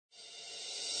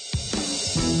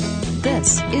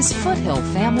This is Foothill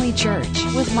Family Church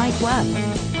with Mike Webb.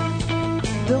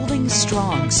 Building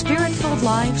strong, spirit-filled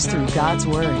lives through God's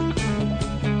Word.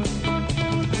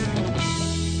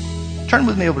 Turn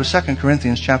with me over to 2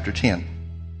 Corinthians chapter 10.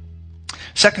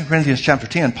 2 Corinthians chapter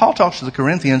 10, Paul talks to the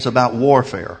Corinthians about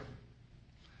warfare.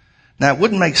 Now, it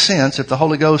wouldn't make sense if the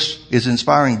Holy Ghost is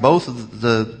inspiring both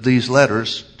of these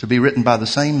letters to be written by the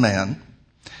same man.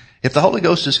 If the Holy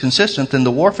Ghost is consistent, then the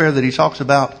warfare that he talks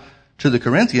about to the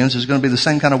Corinthians is going to be the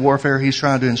same kind of warfare he's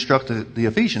trying to instruct the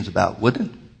Ephesians about,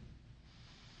 wouldn't it?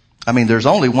 I mean, there's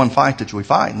only one fight that we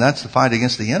fight, and that's the fight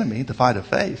against the enemy, the fight of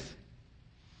faith.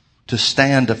 To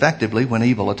stand effectively when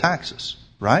evil attacks us,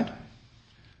 right?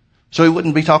 So he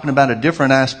wouldn't be talking about a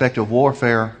different aspect of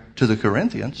warfare to the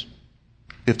Corinthians.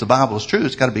 If the Bible is true,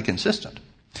 it's got to be consistent.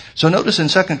 So notice in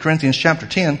 2 Corinthians chapter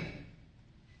 10,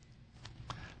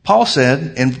 Paul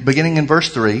said, beginning in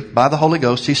verse 3, by the Holy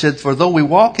Ghost, he said, "For though we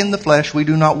walk in the flesh, we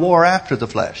do not war after the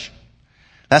flesh."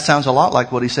 That sounds a lot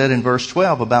like what he said in verse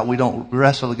 12 about we don't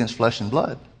wrestle against flesh and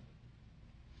blood.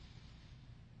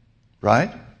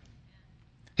 Right?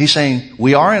 He's saying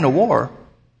we are in a war,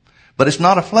 but it's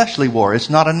not a fleshly war.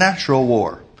 It's not a natural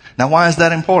war. Now, why is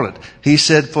that important? He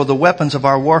said, "For the weapons of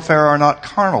our warfare are not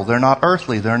carnal. They're not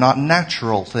earthly. They're not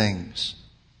natural things.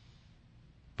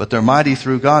 But they're mighty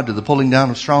through God to the pulling down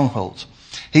of strongholds."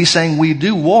 He's saying we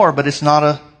do war, but it's not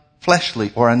a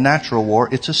fleshly or a natural war.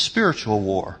 It's a spiritual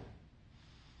war.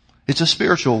 It's a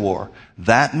spiritual war.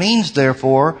 That means,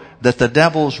 therefore, that the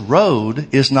devil's road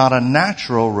is not a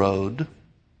natural road.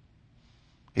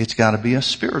 It's got to be a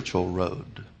spiritual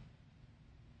road.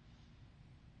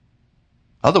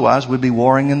 Otherwise, we'd be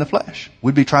warring in the flesh.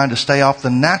 We'd be trying to stay off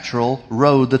the natural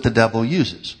road that the devil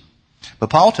uses. But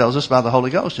Paul tells us by the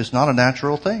Holy Ghost it's not a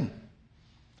natural thing.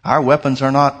 Our weapons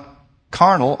are not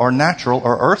carnal or natural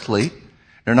or earthly.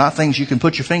 They're not things you can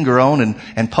put your finger on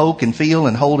and poke and feel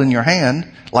and hold in your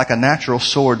hand like a natural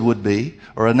sword would be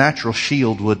or a natural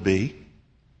shield would be.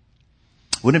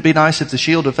 Wouldn't it be nice if the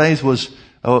shield of faith was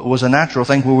a natural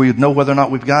thing where we'd know whether or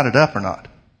not we've got it up or not?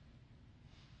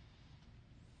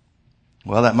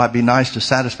 Well, that might be nice to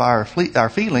satisfy our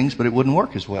feelings, but it wouldn't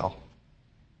work as well.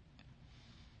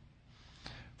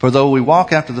 "For though we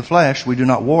walk after the flesh, we do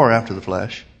not war after the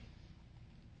flesh.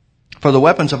 For the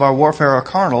weapons of our warfare are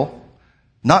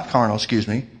not carnal,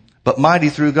 but mighty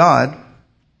through God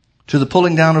to the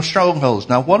pulling down of strongholds."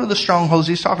 Now, what are the strongholds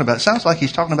he's talking about? It sounds like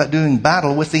he's talking about doing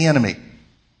battle with the enemy.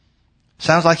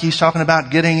 Sounds like he's talking about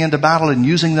getting into battle and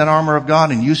using that armor of God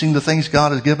and using the things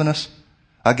God has given us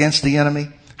against the enemy.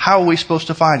 How are we supposed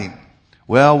to fight him?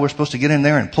 Well, we're supposed to get in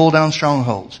there and pull down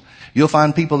strongholds. You'll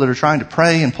find people that are trying to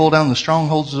pray and pull down the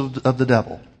strongholds of the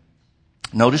devil.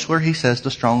 Notice where he says the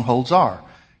strongholds are.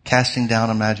 Casting down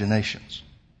imaginations.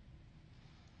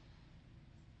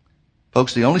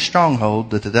 Folks, the only stronghold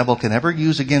that the devil can ever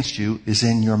use against you is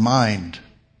in your mind.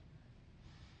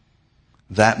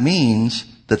 That means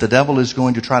that the devil is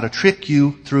going to try to trick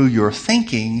you through your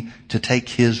thinking to take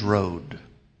his road.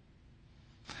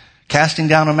 Casting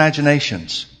down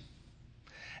imaginations.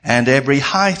 And every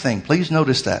high thing, please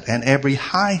notice that, and every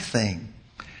high thing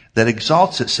that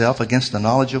exalts itself against the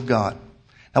knowledge of God.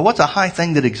 Now, what's a high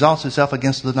thing that exalts itself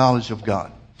against the knowledge of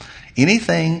God?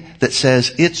 Anything that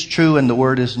says it's true and the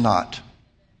word is not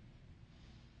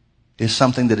is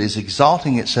something that is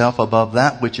exalting itself above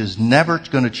that which is never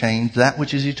going to change, that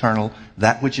which is eternal,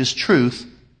 that which is truth,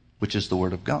 which is the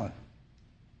word of God.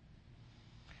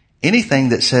 Anything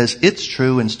that says it's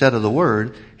true instead of the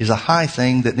word is a high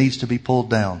thing that needs to be pulled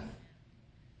down.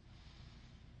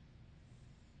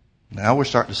 Now we're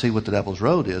starting to see what the devil's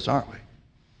road is, aren't we?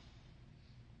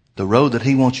 The road that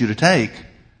he wants you to take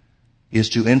is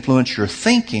to influence your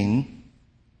thinking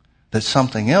that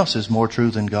something else is more true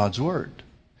than God's word.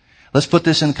 Let's put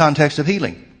this in the context of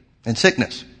healing and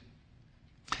sickness.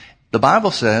 The Bible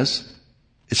says,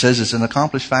 it says it's an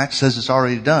accomplished fact, says it's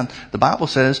already done. The Bible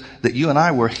says that you and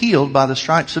I were healed by the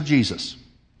stripes of Jesus.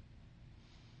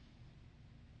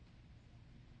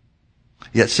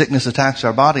 Yet sickness attacks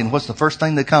our body, and what's the first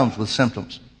thing that comes with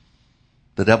symptoms?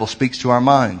 The devil speaks to our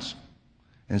minds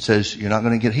and says, "You're not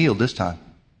going to get healed this time."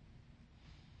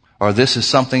 Or this is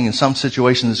something in some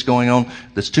situation that's going on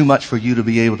that's too much for you to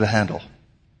be able to handle.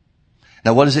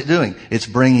 Now, what is it doing? It's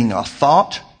bringing a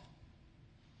thought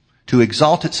to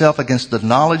exalt itself against the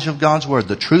knowledge of God's word,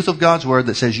 the truth of God's word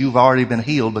that says you've already been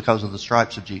healed because of the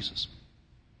stripes of Jesus.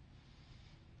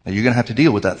 Now, you're going to have to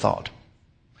deal with that thought.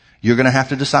 You're going to have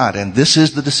to decide, and this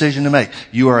is the decision to make.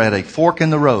 You are at a fork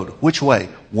in the road. Which way?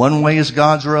 One way is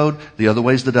God's road, the other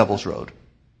way is the devil's road.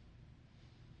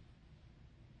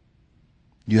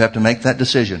 You have to make that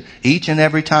decision. Each and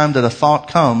every time that a thought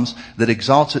comes that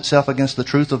exalts itself against the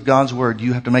truth of God's Word,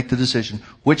 you have to make the decision,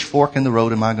 which fork in the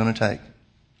road am I going to take?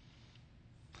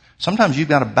 Sometimes you've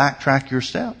got to backtrack your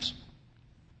steps.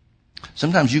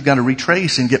 Sometimes you've got to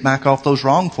retrace and get back off those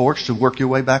wrong forks to work your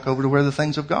way back over to where the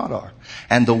things of God are.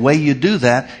 And the way you do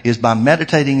that is by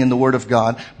meditating in the Word of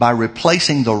God, by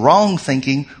replacing the wrong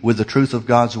thinking with the truth of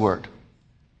God's Word.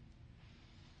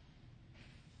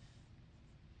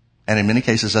 And in many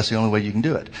cases, that's the only way you can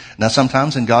do it. Now,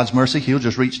 sometimes in God's mercy, He'll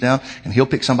just reach down and He'll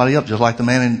pick somebody up, just like the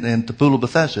man in the pool of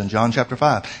Bethesda in John chapter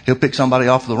 5. He'll pick somebody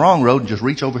off the wrong road and just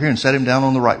reach over here and set him down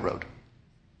on the right road.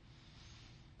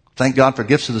 Thank God for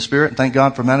gifts of the Spirit, and thank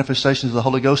God for manifestations of the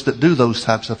Holy Ghost that do those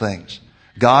types of things.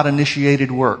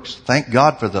 God-initiated works. Thank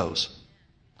God for those.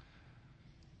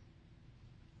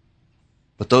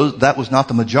 But that was not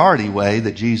the majority way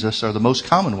that Jesus, or the most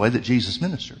common way that Jesus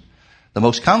ministered. The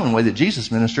most common way that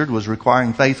Jesus ministered was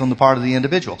requiring faith on the part of the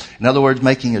individual. In other words,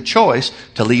 making a choice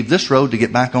to leave this road to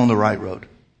get back on the right road.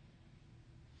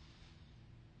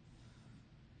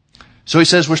 So he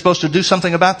says we're supposed to do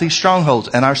something about these strongholds,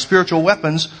 and our spiritual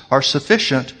weapons are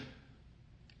sufficient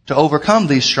to overcome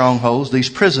these strongholds, these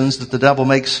prisons that the devil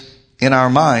makes in our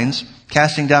minds,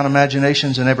 casting down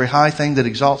imaginations and every high thing that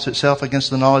exalts itself against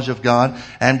the knowledge of God,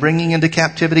 and bringing into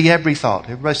captivity every thought.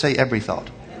 Everybody say every thought.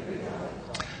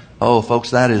 Oh, folks,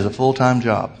 that is a full-time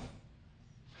job.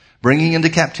 Bringing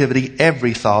into captivity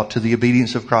every thought to the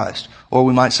obedience of Christ. Or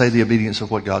we might say the obedience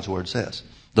of what God's Word says.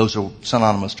 Those are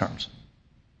synonymous terms.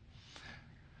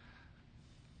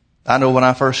 I know when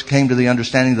I first came to the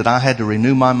understanding that I had to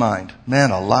renew my mind. Man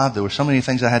alive, there were so many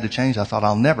things I had to change. I thought,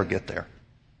 I'll never get there.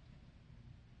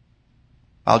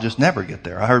 I'll just never get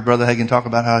there. I heard Brother Hagin talk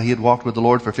about how he had walked with the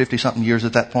Lord for 50-something years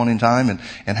at that point in time,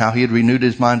 and how he had renewed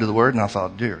his mind to the Word. And I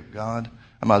thought, dear God,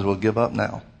 I might as well give up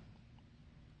now.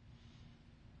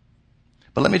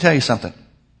 But let me tell you something.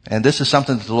 And this is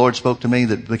something that the Lord spoke to me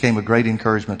that became a great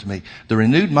encouragement to me. The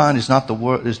renewed mind is not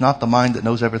the mind that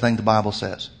knows everything the Bible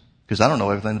says. Because I don't know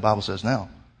everything the Bible says now.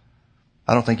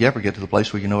 I don't think you ever get to the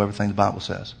place where you know everything the Bible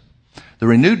says. The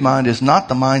renewed mind is not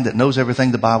the mind that knows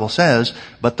everything the Bible says,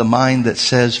 but the mind that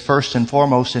says first and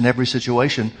foremost in every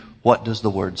situation, what does the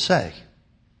Word say?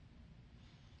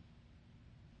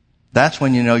 That's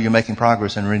when you know you're making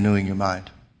progress in renewing your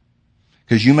mind.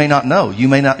 Because you may not know. You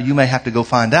may have to go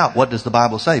find out what does the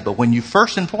Bible say. But when you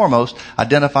first and foremost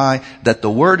identify that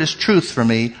the Word is truth for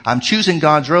me, I'm choosing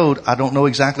God's road. I don't know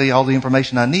exactly all the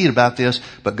information I need about this,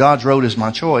 but God's road is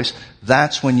my choice.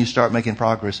 That's when you start making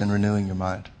progress in renewing your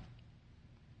mind.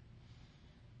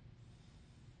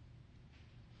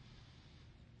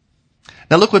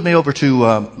 Now look with me over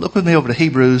to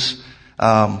Hebrews.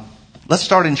 Let's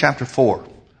start in chapter 4.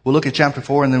 We'll look at chapter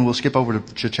 4 and then we'll skip over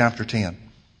to chapter 10.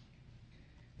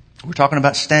 We're talking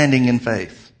about standing in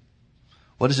faith.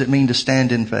 What does it mean to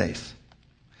stand in faith?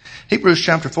 Hebrews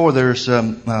chapter 4,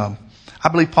 I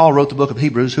believe Paul wrote the book of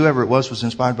Hebrews. Whoever it was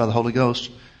inspired by the Holy Ghost.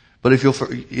 But if you'll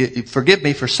forgive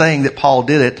me for saying that Paul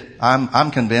did it, I'm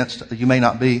convinced. You may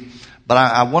not be. But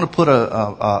I want to put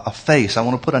a face. I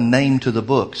want to put a name to the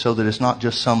book so that it's not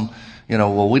just some,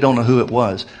 we don't know who it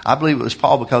was. I believe it was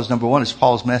Paul because, number one, it's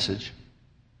Paul's message.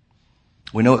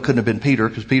 We know it couldn't have been Peter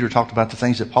because Peter talked about the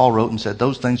things that Paul wrote and said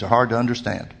those things are hard to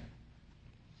understand.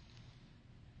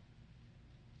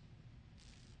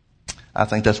 I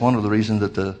think that's one of the reasons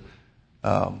that the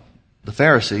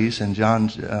Pharisees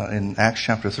in Acts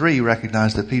chapter 3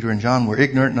 recognized that Peter and John were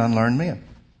ignorant and unlearned men.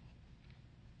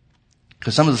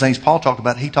 Because some of the things Paul talked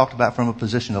about, he talked about from a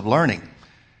position of learning.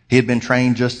 He had been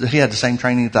trained he had the same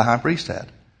training that the high priest had.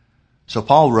 So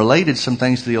Paul related some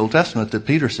things to the Old Testament that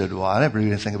Peter said, well, I never knew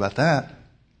anything about that.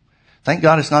 Thank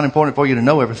God it's not important for you to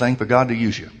know everything, but God to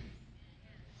use you.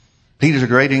 Peter's a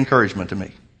great encouragement to me.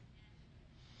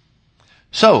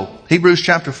 So, Hebrews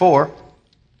chapter 4.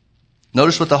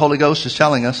 Notice what the Holy Ghost is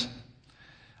telling us.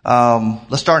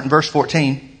 Let's start in verse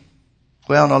 14.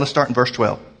 Well, no, let's start in verse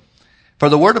 12. For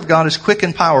the Word of God is quick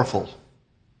and powerful.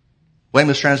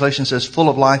 Weymouth's translation says full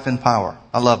of life and power.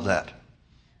 I love that.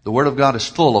 The Word of God is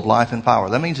full of life and power.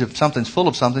 That means if something's full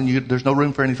of something, there's no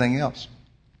room for anything else.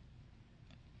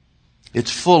 It's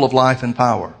full of life and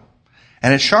power.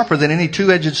 And it's sharper than any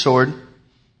two-edged sword,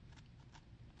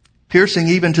 piercing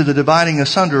even to the dividing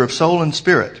asunder of soul and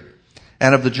spirit,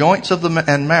 and of the joints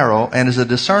and marrow, and is a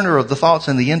discerner of the thoughts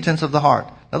and the intents of the heart.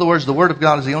 In other words, the Word of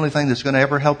God is the only thing that's going to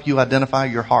ever help you identify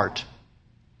your heart.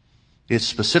 It's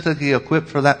specifically equipped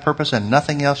for that purpose, and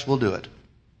nothing else will do it.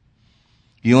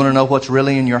 You want to know what's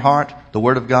really in your heart? The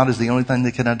Word of God is the only thing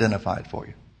that can identify it for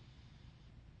you.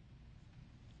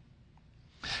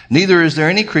 Neither is there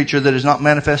any creature that is not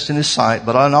manifest in His sight,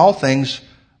 but in all things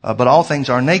but all things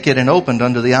are naked and opened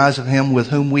under the eyes of him with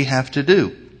whom we have to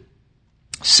do.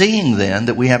 Seeing then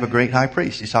that we have a great high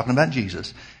priest. He's talking about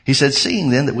Jesus. He said,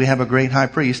 seeing then that we have a great high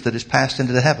priest that is passed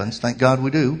into the heavens. Thank God we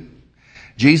do.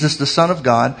 Jesus, the Son of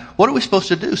God. What are we supposed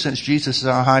to do since Jesus is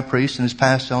our high priest and is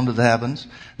passed on to the heavens,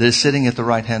 that is sitting at the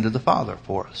right hand of the Father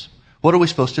for us? What are we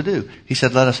supposed to do? He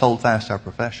said, let us hold fast our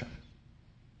profession.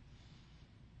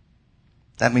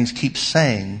 That means keep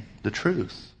saying the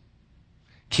truth.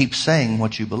 Keep saying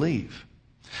what you believe.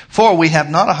 For we have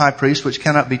not a high priest which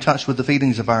cannot be touched with the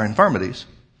feelings of our infirmities,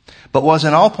 but was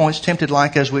in all points tempted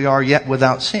like as we are, yet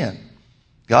without sin.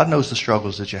 God knows the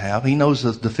struggles that you have. He knows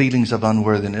the feelings of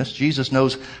unworthiness. Jesus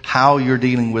knows how you're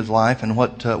dealing with life and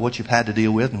what you've had to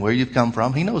deal with and where you've come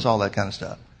from. He knows all that kind of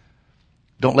stuff.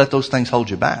 Don't let those things hold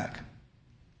you back.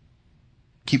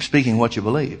 Keep speaking what you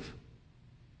believe.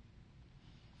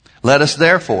 Let us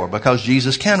therefore, because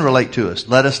Jesus can relate to us,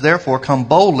 let us therefore come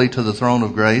boldly to the throne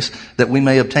of grace that we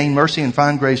may obtain mercy and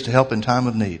find grace to help in time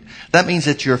of need. That means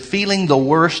that you're feeling the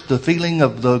worst, the feeling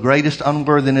of the greatest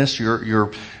unworthiness,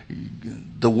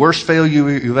 the worst failure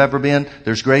you've ever been.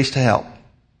 There's grace to help.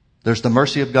 There's the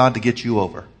mercy of God to get you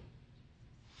over.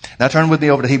 Now turn with me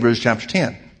over to Hebrews chapter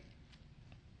 10.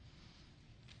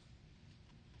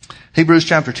 Hebrews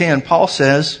chapter 10, Paul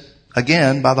says,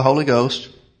 again, by the Holy Ghost,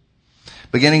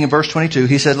 beginning in verse 22,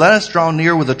 he said, let us draw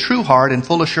near with a true heart and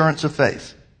full assurance of faith.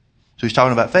 So he's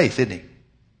talking about faith, isn't he?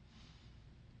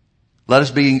 Let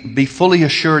us be fully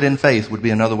assured in faith would be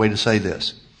another way to say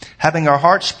this. Having our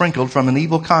hearts sprinkled from an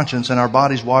evil conscience and our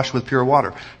bodies washed with pure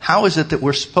water. How is it that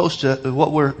we're supposed to,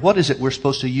 what is it we're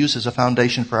supposed to use as a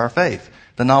foundation for our faith?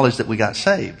 The knowledge that we got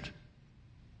saved.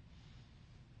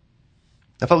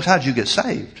 Now folks, how did you get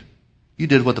saved? You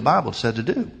did what the Bible said to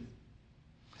do.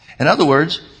 In other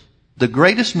words, the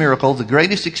greatest miracle, the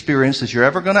greatest experience that you're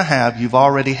ever going to have, you've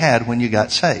already had when you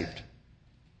got saved.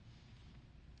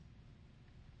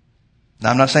 Now,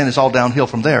 I'm not saying it's all downhill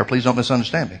from there. Please don't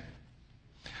misunderstand me.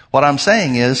 What I'm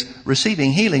saying is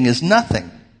receiving healing is nothing.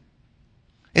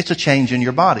 It's a change in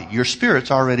your body. Your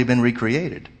spirit's already been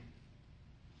recreated.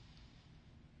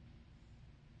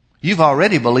 You've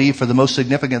already believed for the most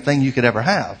significant thing you could ever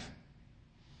have.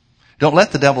 Don't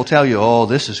let the devil tell you, oh,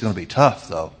 this is going to be tough,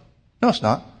 though. No, it's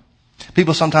not.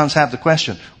 People sometimes have the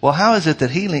question, well, how is it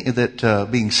that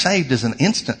being saved is an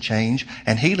instant change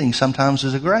and healing sometimes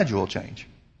is a gradual change?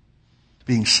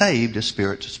 Being saved is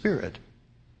spirit to spirit.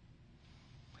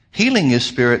 Healing is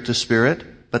spirit to spirit,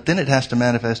 but then it has to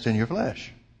manifest in your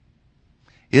flesh.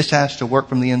 It has to work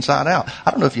from the inside out.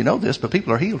 I don't know if you know this, but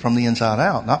people are healed from the inside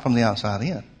out, not from the outside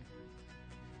in.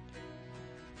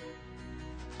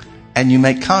 And you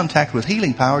make contact with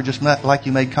healing power just like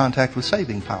you made contact with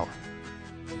saving power.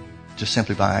 Just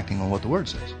simply by acting on what the Word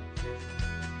says.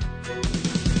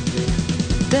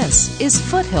 This is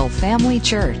Foothill Family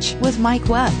Church with Mike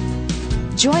Webb.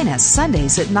 Join us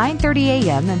Sundays at 9:30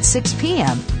 a.m. and 6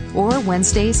 p.m. or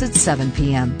Wednesdays at 7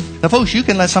 p.m. Now, folks, you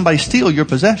can let somebody steal your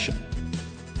possession.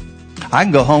 I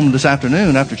can go home this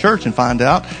afternoon after church and find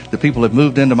out that people have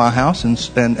moved into my house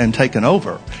and taken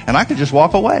over. And I could just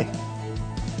walk away.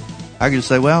 I could just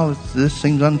say, well, this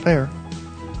seems unfair.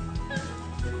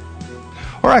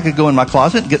 Or I could go in my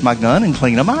closet and get my gun and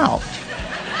clean them out.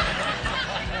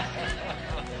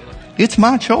 It's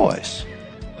my choice.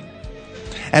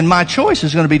 And my choice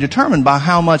is going to be determined by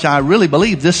how much I really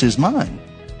believe this is mine.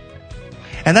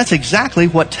 And that's exactly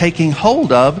what taking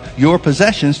hold of your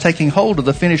possessions, taking hold of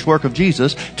the finished work of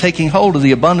Jesus, taking hold of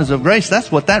the abundance of grace,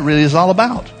 that's what that really is all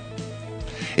about.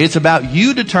 It's about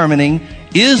you determining,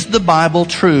 is the Bible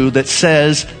true that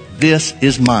says this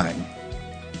is mine?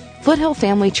 Foothill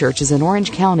Family Church is in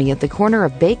Orange County at the corner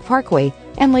of Bake Parkway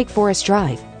and Lake Forest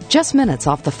Drive, just minutes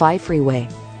off the 5 freeway.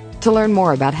 To learn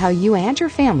more about how you and your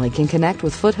family can connect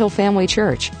with Foothill Family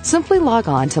Church, simply log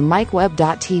on to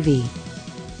mikeweb.tv.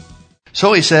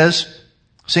 So he says,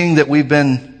 seeing that we've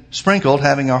been sprinkled,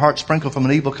 having our hearts sprinkled from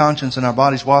an evil conscience and our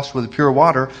bodies washed with pure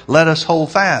water, let us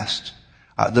hold fast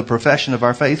the profession of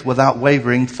our faith without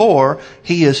wavering, for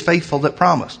he is faithful that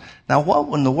promised. Now,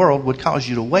 what in the world would cause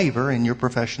you to waver in your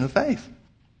profession of faith?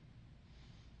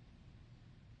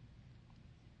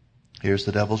 Here's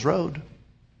the devil's road.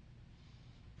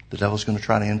 The devil's going to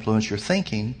try to influence your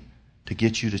thinking to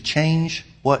get you to change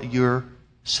what you're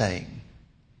saying.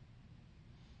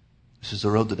 This is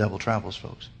the road the devil travels,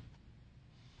 folks.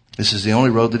 This is the only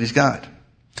road that he's got.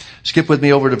 Skip with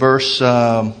me over to verse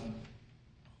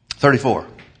 34.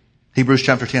 Hebrews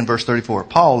chapter 10, verse 34.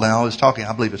 Paul now is talking,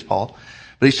 I believe it's Paul,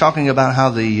 but he's talking about how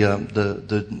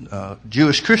the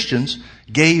Jewish Christians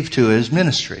gave to his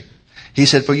ministry. He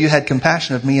said, for you had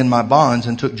compassion of me and my bonds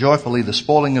and took joyfully the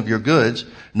spoiling of your goods,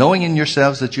 knowing in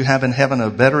yourselves that you have in heaven a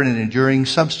better and enduring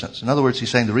substance. In other words, he's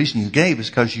saying the reason you gave is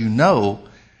because you know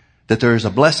that there is a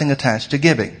blessing attached to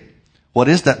giving. What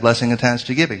is that blessing attached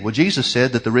to giving? Well, Jesus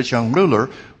said that the rich young ruler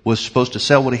was supposed to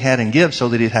sell what he had and give so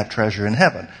that he'd have treasure in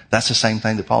heaven. That's the same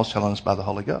thing that Paul's telling us by the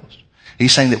Holy Ghost.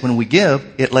 He's saying that when we give,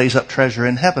 it lays up treasure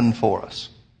in heaven for us.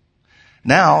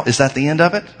 Now, is that the end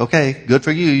of it? Okay, good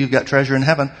for you. You've got treasure in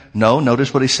heaven. No,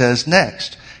 notice what he says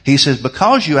next. He says,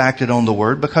 because you acted on the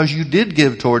word, because you did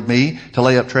give toward me to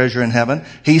lay up treasure in heaven,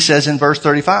 he says in verse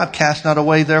 35, cast not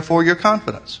away therefore your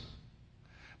confidence.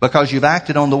 Because you've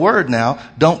acted on the word now,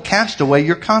 don't cast away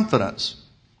your confidence.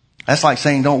 That's like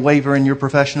saying don't waver in your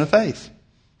profession of faith.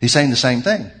 He's saying the same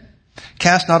thing.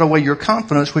 Cast not away your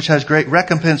confidence, which has great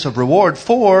recompense of reward,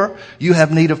 for you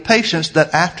have need of patience,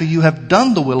 that after you have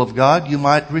done the will of God, you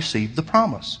might receive the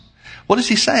promise. What is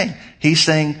he saying? He's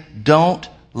saying, don't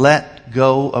let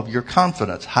go of your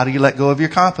confidence. How do you let go of your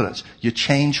confidence? You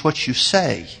change what you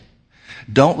say.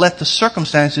 Don't let the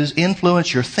circumstances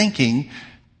influence your thinking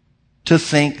to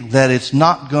think that it's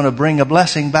not going to bring a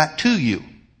blessing back to you.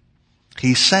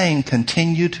 He's saying,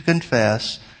 continue to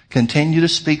confess, continue to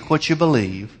speak what you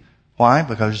believe. Why?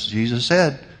 Because Jesus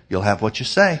said, you'll have what you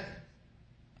say.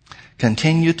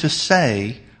 Continue to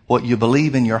say what you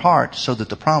believe in your heart so that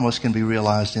the promise can be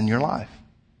realized in your life.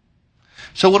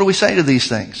 So what do we say to these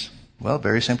things? Well,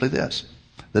 very simply this.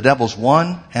 The devil's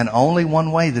one and only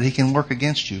one way that he can work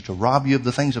against you to rob you of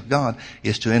the things of God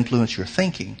is to influence your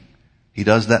thinking. He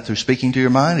does that through speaking to your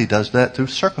mind. He does that through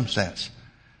circumstance.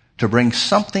 To bring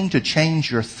something to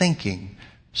change your thinking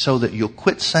so that you'll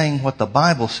quit saying what the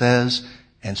Bible says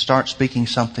and start speaking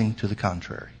something to the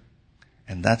contrary.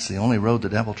 And that's the only road the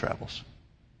devil travels.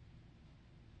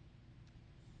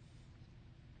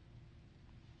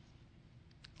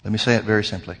 Let me say it very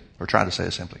simply, or try to say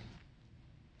it simply.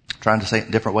 I'm trying to say it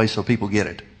in different ways so people get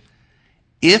it.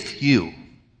 If you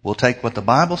will take what the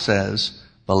Bible says,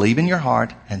 believe in your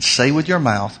heart, and say with your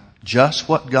mouth just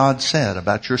what God said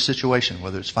about your situation,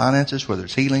 whether it's finances, whether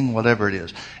it's healing, whatever it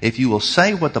is. If you will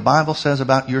say what the Bible says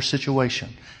about your situation,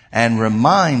 and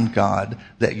remind God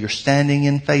that you're standing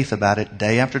in faith about it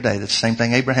day after day. That's the same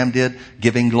thing Abraham did,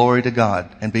 giving glory to God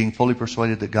and being fully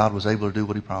persuaded that God was able to do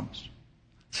what he promised.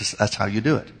 That's how you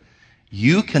do it.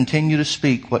 You continue to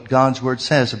speak what God's word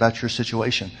says about your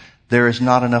situation. There is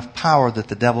not enough power that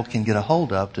the devil can get a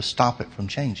hold of to stop it from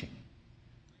changing.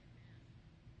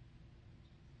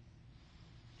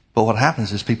 But what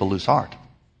happens is people lose heart.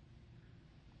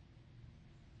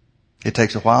 It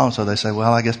takes a while, and so they say,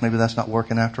 well, I guess maybe that's not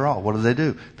working after all. What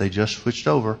do? They just switched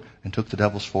over and took the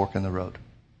devil's fork in the road.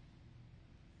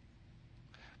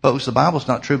 Folks, the Bible's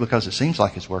not true because it seems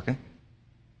like it's working.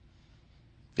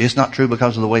 It's not true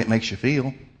because of the way it makes you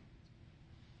feel.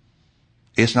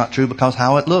 It's not true because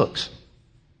how it looks.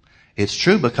 It's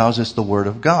true because it's the Word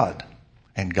of God,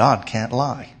 and God can't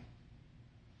lie.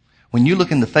 When you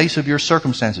look in the face of your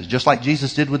circumstances, just like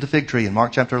Jesus did with the fig tree in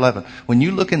Mark chapter 11, when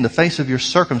you look in the face of your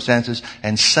circumstances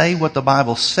and say what the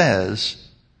Bible says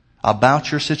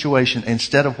about your situation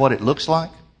instead of what it looks like,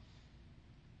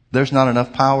 there's not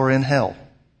enough power in hell.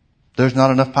 There's not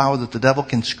enough power that the devil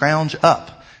can scrounge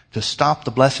up to stop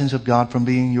the blessings of God from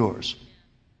being yours.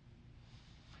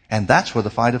 And that's where the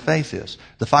fight of faith is.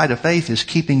 The fight of faith is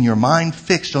keeping your mind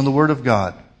fixed on the Word of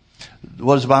God.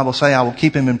 What does the Bible say? I will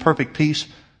keep him in perfect peace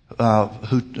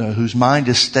whose mind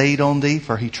is stayed on thee,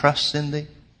 for he trusts in thee.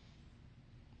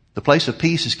 The place of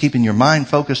peace is keeping your mind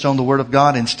focused on the Word of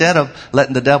God instead of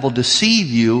letting the devil deceive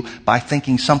you by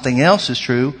thinking something else is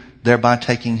true, thereby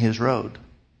taking his road.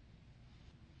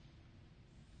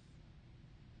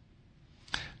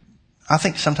 I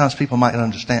think sometimes people might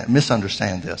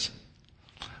misunderstand this,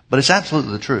 but it's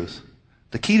absolutely the truth.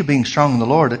 The key to being strong in the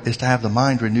Lord is to have the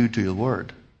mind renewed to the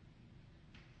Word.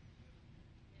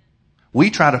 We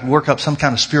try to work up some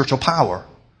kind of spiritual power.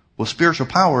 Well, spiritual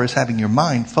power is having your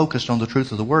mind focused on the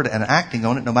truth of the Word and acting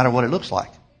on it no matter what it looks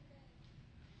like.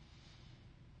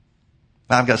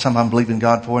 I've got something I'm believing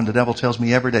God for, and the devil tells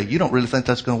me every day, you don't really think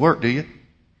that's going to work, do you?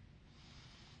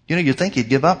 You know, you'd think he'd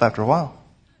give up after a while.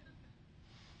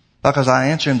 Because I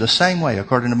answer him the same way,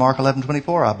 according to Mark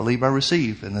 11:24, I believe I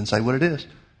receive, and then say what it is.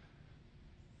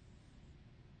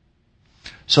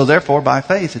 So therefore, by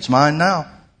faith, it's mine now.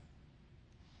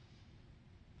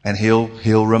 And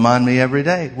he'll remind me every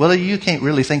day. Well, you can't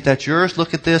really think that's yours.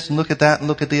 Look at this and look at that and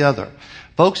look at the other.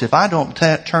 Folks, if I don't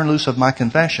turn loose of my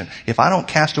confession, if I don't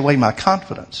cast away my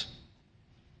confidence,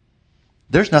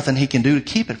 there's nothing he can do to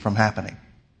keep it from happening.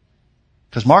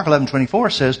 Because Mark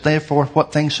 11:24 says, therefore,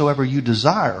 what things soever you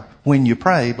desire when you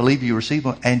pray, believe you receive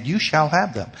them, and you shall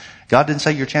have them. God didn't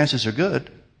say your chances are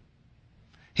good.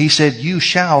 He said you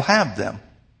shall have them.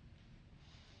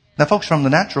 Now, folks, from the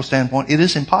natural standpoint, it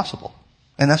is impossible.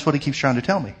 And that's what he keeps trying to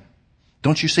tell me.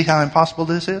 Don't you see how impossible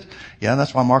this is? Yeah,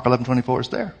 that's why Mark 11:24 is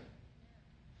there.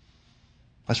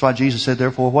 That's why Jesus said,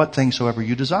 therefore, what things soever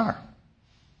you desire.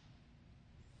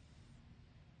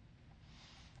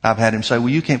 I've had him say, well,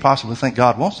 you can't possibly think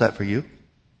God wants that for you.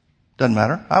 Doesn't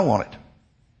matter. I want it.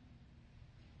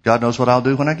 God knows what I'll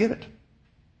do when I get it.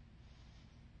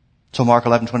 So Mark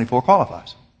 11:24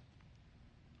 qualifies.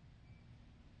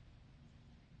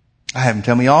 I have him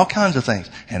tell me all kinds of things.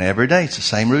 And every day it's the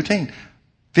same routine.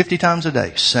 50 times a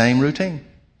day, same routine.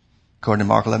 According to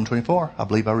Mark 11:24, I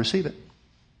believe I receive it.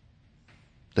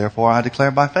 Therefore I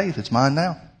declare by faith, it's mine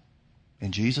now.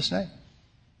 In Jesus' name.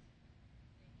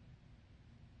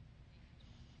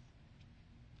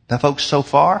 Now, folks, so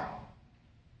far,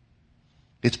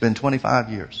 it's been 25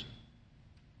 years.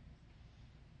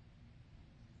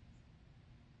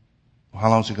 Well, how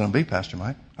long is it going to be, Pastor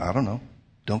Mike? I don't know.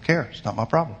 Don't care. It's not my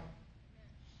problem.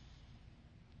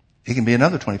 It can be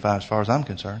another 25 as far as I'm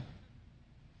concerned.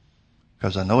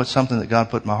 Because I know it's something that God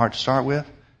put in my heart to start with,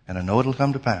 and I know it'll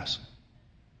come to pass.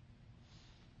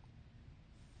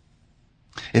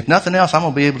 If nothing else, I'm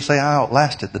going to be able to say I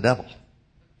outlasted the devil.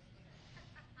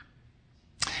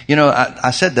 You know,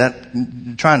 I said that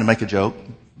trying to make a joke,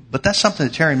 but that's something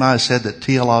that Terry Mize said that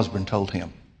T.L. Osborne told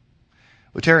him.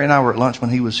 Well, Terry and I were at lunch when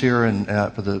he was here and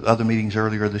for the other meetings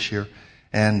earlier this year,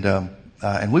 and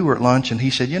we were at lunch, and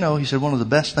he said, one of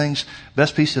the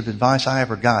best piece of advice I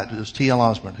ever got was T.L.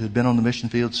 Osborne, who'd been on the mission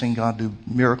field, seen God do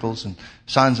miracles and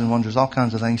signs and wonders, all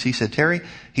kinds of things. He said, Terry,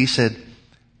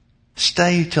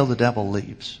 stay till the devil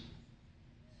leaves.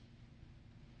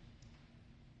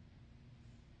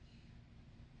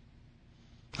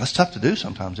 That's tough to do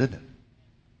sometimes, isn't it?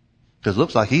 Because it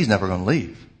looks like he's never going to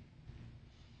leave.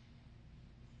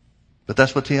 But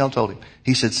that's what T.L. told him.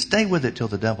 He said, stay with it till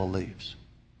the devil leaves.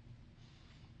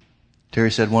 Terry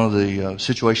said one of the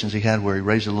situations he had where he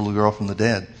raised a little girl from the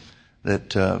dead,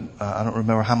 that I don't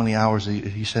remember how many hours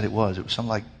he said it was. It was something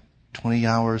like 20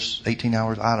 hours, 18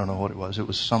 hours, I don't know what it was. It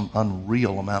was some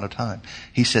unreal amount of time.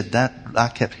 He said that I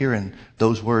kept hearing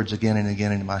those words again and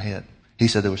again in my head. He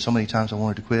said there were so many times I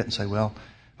wanted to quit and say, well,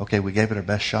 okay, we gave it our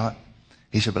best shot.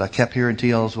 He said, but I kept hearing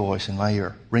T.L.'s voice in my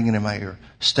ear, ringing in my ear.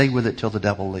 Stay with it till the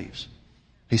devil leaves.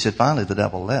 He said, finally the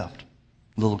devil left.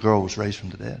 The little girl was raised from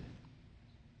the dead.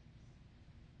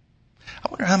 I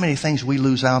wonder how many things we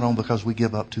lose out on because we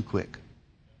give up too quick.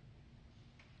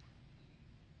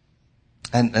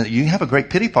 And you have a great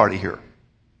pity party here.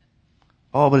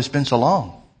 Oh, but it's been so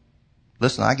long.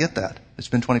 Listen, I get that. It's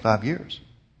been 25 years.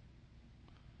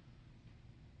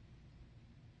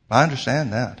 I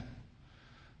understand that.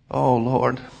 Oh,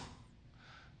 Lord,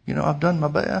 I've done my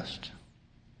best.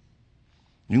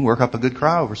 You can work up a good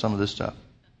cry over some of this stuff.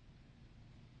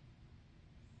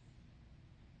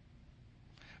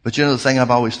 But the thing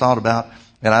I've always thought about,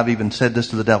 and I've even said this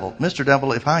to the devil, Mr.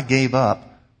 Devil, if I gave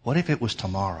up, what if it was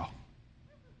tomorrow?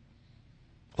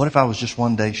 What if I was just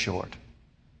one day short?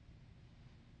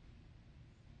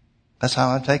 That's how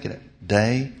I'm taking it.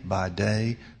 Day by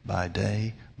day by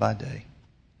day by day.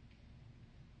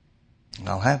 And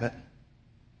I'll have it.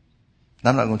 And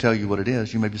I'm not going to tell you what it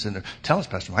is. You may be sitting there, tell us,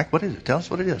 Pastor Mike, what is it? Tell us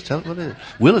what it is. Tell us what it is.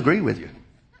 We'll agree with you.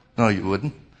 No, you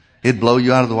wouldn't. It'd blow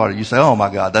you out of the water. You say, oh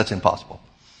my God, that's impossible.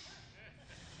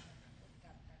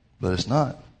 But it's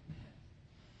not.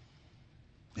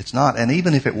 It's not. And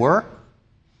even if it were,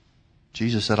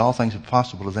 Jesus said all things are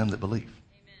possible to them that believe.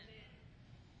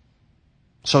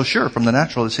 So sure, from the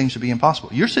natural, it seems to be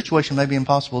impossible. Your situation may be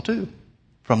impossible too,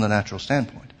 from the natural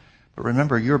standpoint. But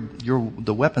remember,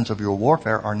 the weapons of your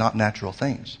warfare are not natural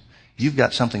things. You've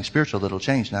got something spiritual that'll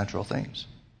change natural things.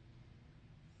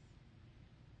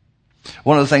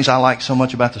 One of the things I like so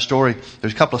much about the story,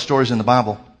 there's a couple of stories in the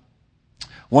Bible.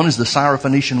 One is the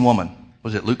Syrophoenician woman.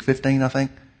 Was it Luke 15, I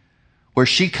think? Where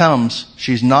she comes,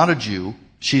 she's not a Jew.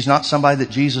 She's not somebody that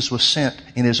Jesus was sent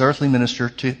in his earthly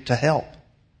ministry to help.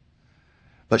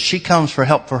 But she comes for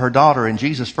help for her daughter, and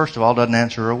Jesus, first of all, doesn't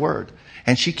answer her a word.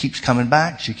 And she keeps coming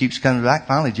back. She keeps coming back.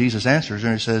 Finally, Jesus answers her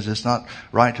and he says, it's not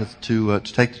right to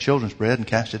take the children's bread and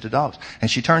cast it to dogs.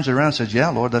 And she turns around and says, yeah,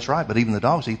 Lord, that's right. But even the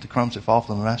dogs eat the crumbs that fall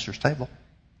from the master's table.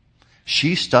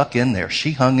 She stuck in there.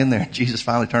 She hung in there. And Jesus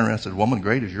finally turned around and said, woman,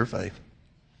 great is your faith.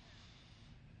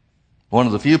 One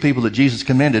of the few people that Jesus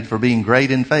commended for being great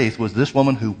in faith was this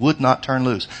woman who would not turn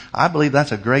loose. I believe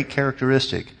that's a great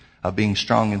characteristic of being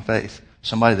strong in faith.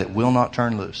 Somebody that will not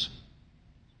turn loose.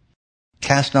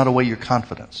 Cast not away your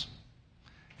confidence.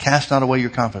 Cast not away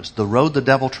your confidence. The road the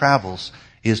devil travels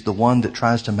is the one that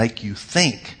tries to make you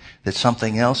think that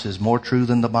something else is more true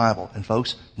than the Bible. And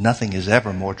folks, nothing is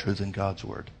ever more true than God's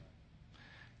Word.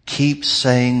 Keep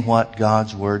saying what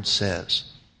God's Word says.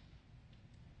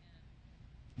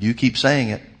 You keep saying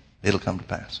it, it'll come to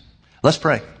pass. Let's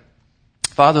pray.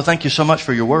 Father, thank you so much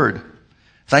for your Word.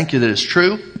 Thank you that it's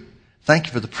true. Thank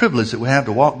you for the privilege that we have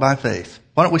to walk by faith.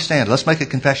 Why don't we stand? Let's make a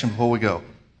confession before we go.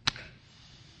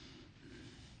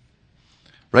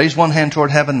 Raise one hand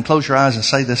toward heaven and close your eyes and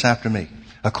say this after me.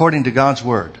 According to God's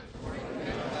Word,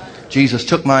 Jesus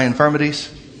took my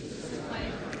infirmities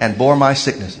and bore my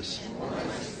sicknesses.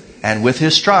 And with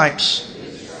His stripes,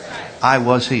 I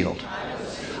was healed.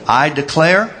 I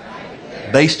declare,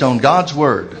 based on God's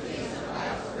Word,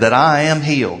 that I am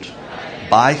healed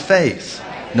by faith,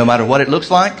 no matter what it looks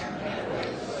like,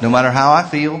 no matter how I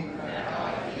feel,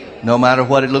 no matter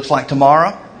what it looks like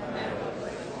tomorrow,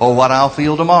 or what I'll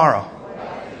feel tomorrow.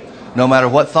 No matter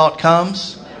what thought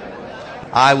comes,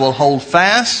 I will hold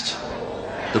fast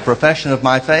the profession of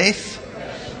my faith.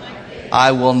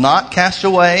 I will not cast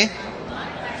away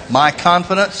my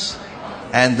confidence,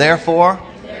 and therefore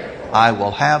I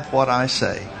will have what I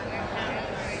say.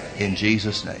 In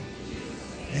Jesus' name.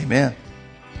 Amen.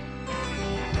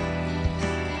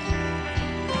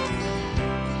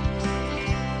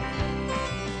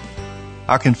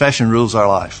 Our confession rules our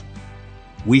life.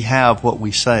 We have what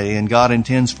we say, and God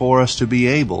intends for us to be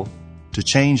able to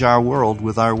change our world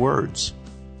with our words.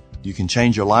 You can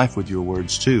change your life with your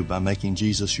words too by making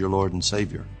Jesus your Lord and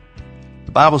Savior.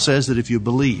 The Bible says that if you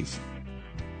believe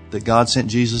that God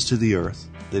sent Jesus to the earth,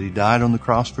 that He died on the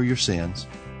cross for your sins,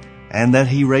 and that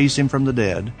He raised Him from the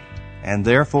dead, and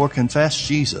therefore confess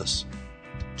Jesus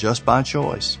just by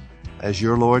choice as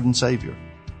your Lord and Savior,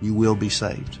 you will be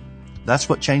saved. That's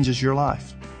what changes your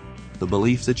life. The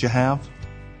belief that you have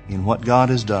in what God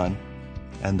has done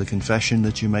and the confession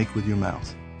that you make with your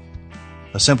mouth.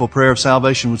 A simple prayer of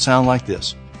salvation would sound like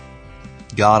this.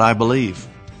 God, I believe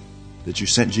that you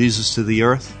sent Jesus to the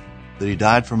earth, that He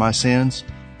died for my sins,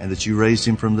 and that you raised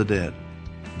Him from the dead.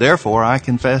 Therefore, I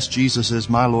confess Jesus as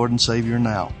my Lord and Savior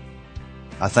now.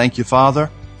 I thank you,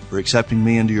 Father, for accepting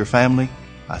me into your family.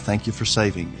 I thank you for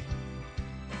saving me.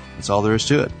 That's all there is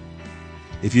to it.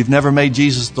 If you've never made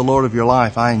Jesus the Lord of your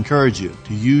life, I encourage you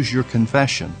to use your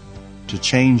confession to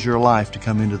change your life to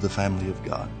come into the family of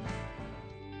God.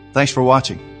 Thanks for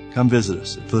watching. Come visit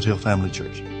us at Foothill Family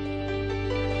Church.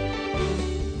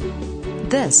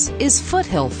 This is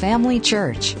Foothill Family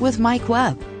Church with Mike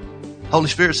Webb. Holy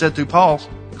Spirit said through Paul,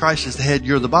 Christ is the head,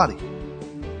 you're the body.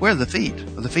 Where are the feet?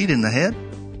 Are the feet in the head?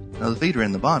 No, the feet are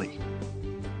in the body.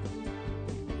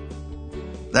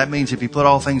 That means if He put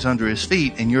all things under His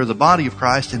feet and you're the body of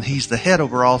Christ and He's the head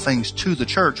over all things to the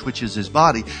church, which is His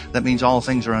body, that means all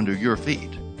things are under your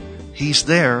feet. He's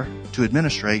there to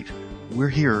administrate. We're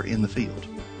here in the field.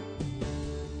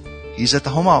 He's at the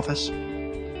home office.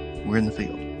 We're in the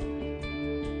field.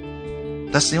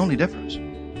 That's the only difference.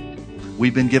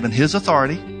 We've been given His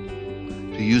authority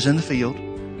to use in the field.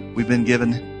 We've been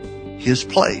given His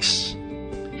place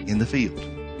in the field.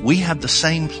 We have the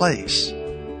same place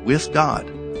with God,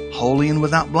 holy and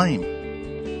without blame,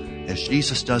 as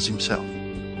Jesus does Himself.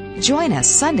 Join us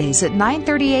Sundays at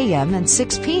 9:30 a.m. and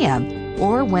 6 p.m.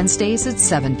 or Wednesdays at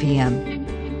 7 p.m.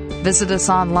 Visit us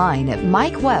online at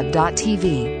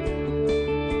mikewebb.tv.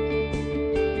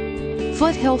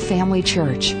 Foothill Family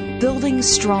Church, building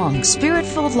strong,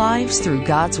 Spirit-filled lives through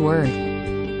God's Word.